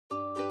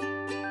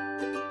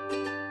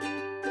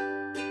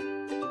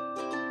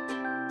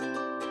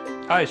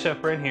Hi,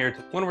 Chef Brent here.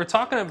 When we're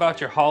talking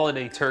about your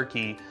holiday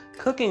turkey,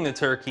 cooking the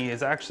turkey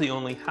is actually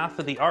only half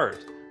of the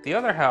art. The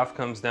other half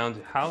comes down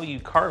to how you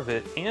carve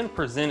it and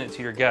present it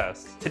to your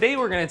guests. Today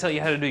we're going to tell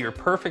you how to do your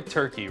perfect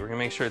turkey. We're going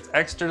to make sure it's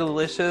extra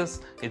delicious,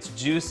 it's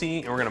juicy,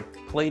 and we're going to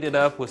plate it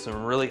up with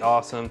some really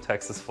awesome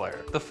Texas flair.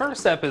 The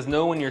first step is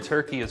know when your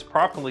turkey is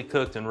properly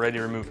cooked and ready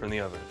to remove from the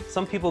oven.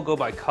 Some people go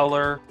by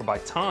color, or by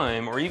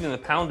time, or even the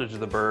poundage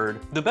of the bird.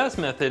 The best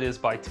method is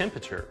by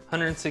temperature.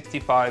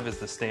 165 is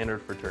the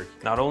standard for turkey.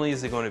 Not only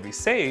is it going to be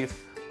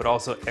safe, but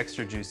also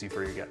extra juicy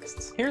for your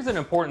guests. Here's an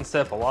important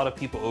step a lot of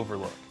people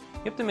overlook.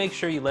 You have to make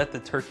sure you let the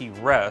turkey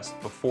rest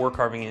before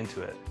carving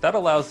into it. That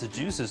allows the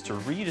juices to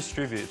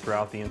redistribute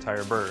throughout the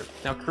entire bird.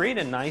 Now create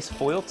a nice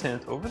foil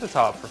tint over the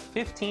top for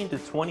 15 to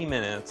 20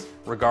 minutes,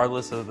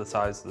 regardless of the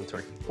size of the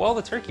turkey. While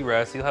the turkey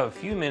rests, you'll have a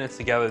few minutes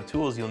to gather the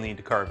tools you'll need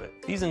to carve it.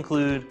 These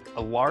include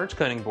a large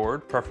cutting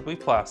board, preferably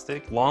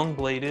plastic,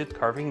 long-bladed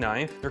carving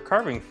knife, your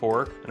carving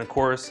fork, and of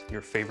course,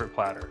 your favorite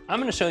platter. I'm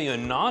going to show you a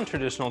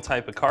non-traditional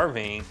type of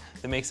carving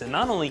that makes it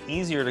not only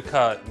easier to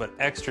cut, but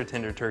extra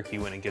tender turkey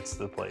when it gets to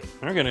the plate.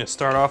 We're going to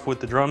start off with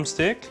the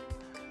drumstick.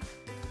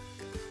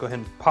 Go ahead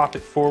and pop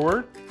it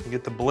forward and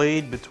get the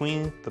blade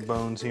between the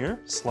bones here.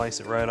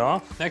 Slice it right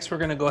off. Next, we're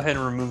going to go ahead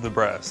and remove the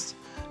breast.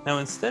 Now,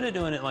 instead of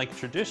doing it like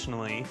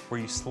traditionally, where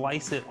you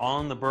slice it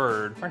on the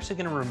bird, we're actually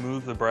going to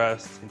remove the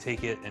breast and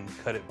take it and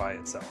cut it by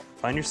itself.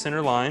 Find your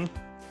center line,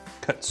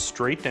 cut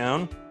straight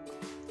down,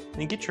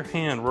 and get your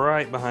hand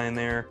right behind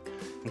there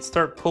and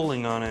start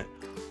pulling on it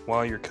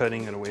while you're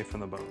cutting it away from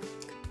the bone.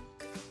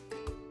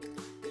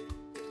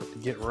 So to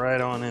get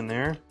right on in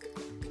there,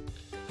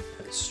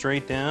 cut it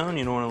straight down.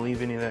 You don't want to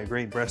leave any of that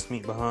great breast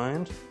meat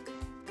behind.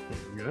 There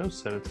we go,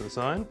 set it to the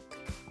side.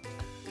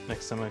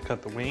 Next I'm going to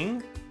cut the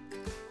wing.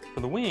 For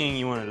the wing,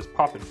 you want to just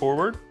pop it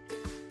forward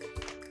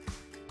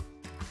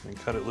and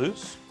cut it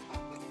loose.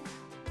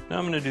 Now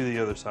I'm going to do the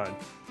other side.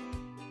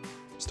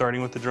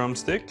 Starting with the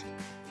drumstick,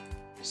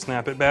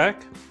 snap it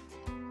back,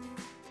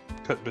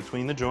 cut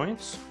between the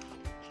joints.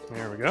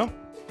 There we go.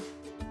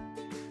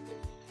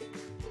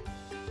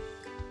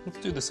 Let's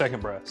do the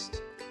second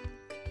breast.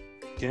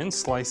 Again,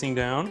 slicing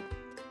down,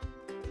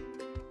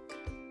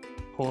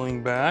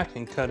 pulling back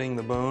and cutting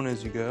the bone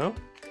as you go.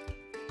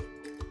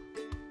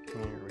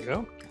 There we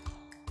go.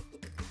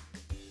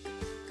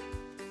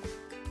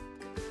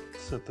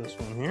 Set this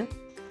one here.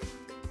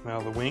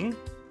 Now the wing.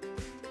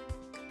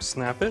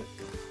 Snap it.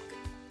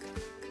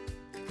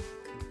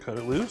 Cut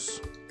it loose.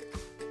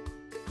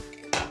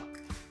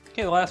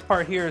 Okay, the last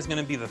part here is going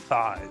to be the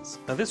thighs.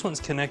 Now this one's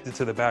connected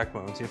to the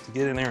backbone, so you have to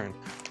get in there and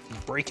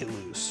break it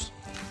loose.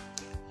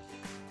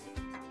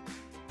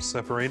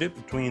 Separate it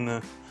between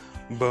the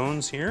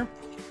bones here.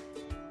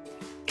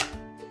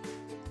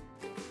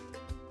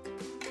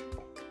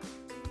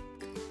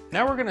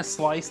 Now we're going to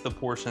slice the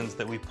portions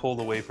that we pulled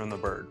away from the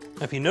bird.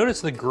 Now if you notice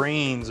the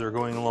grains are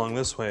going along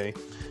this way,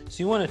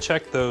 so you want to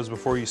check those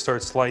before you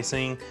start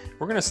slicing.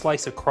 We're going to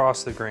slice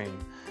across the grain.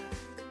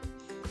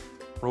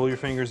 Roll your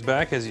fingers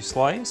back as you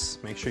slice.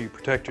 Make sure you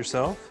protect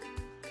yourself.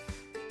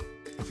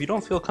 If you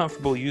don't feel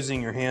comfortable using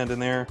your hand in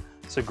there,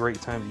 it's a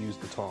great time to use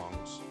the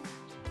tongs.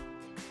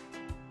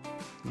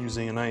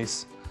 Using a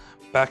nice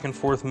back and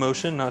forth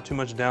motion, not too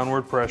much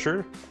downward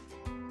pressure.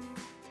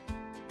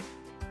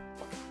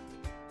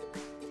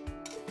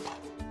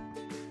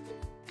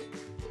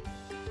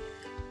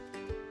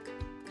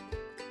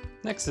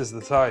 Next is the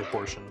thigh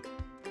portion.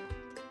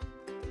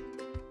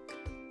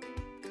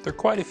 There are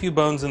quite a few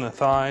bones in the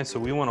thigh, so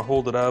we want to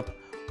hold it up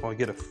while we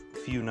get a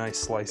few nice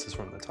slices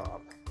from the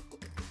top.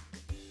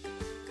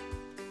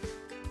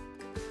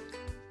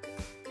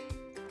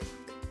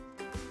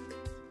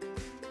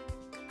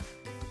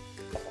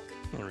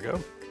 There we go.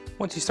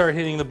 Once you start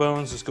hitting the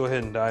bones, just go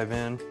ahead and dive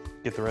in,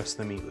 get the rest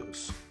of the meat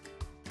loose.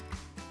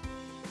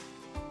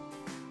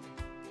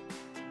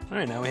 All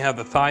right, now we have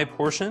the thigh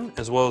portion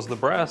as well as the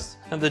breast,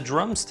 and the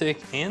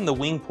drumstick and the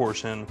wing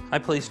portion I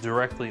placed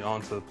directly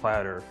onto the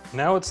platter.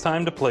 Now it's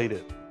time to plate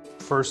it.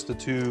 First the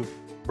two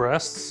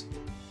breasts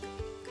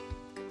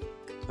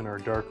and our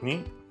dark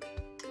meat,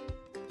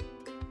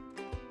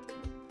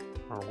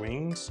 our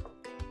wings,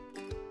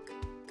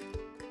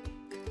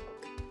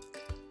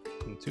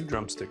 and 2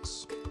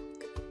 drumsticks.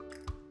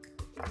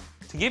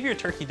 To give your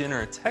turkey dinner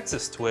a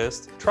Texas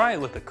twist, try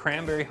it with a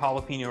cranberry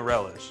jalapeno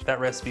relish. That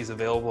recipe is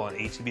available on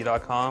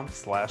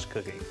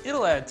heb.com/cooking.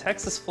 It'll add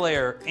Texas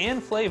flair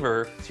and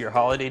flavor to your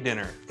holiday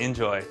dinner.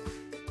 Enjoy.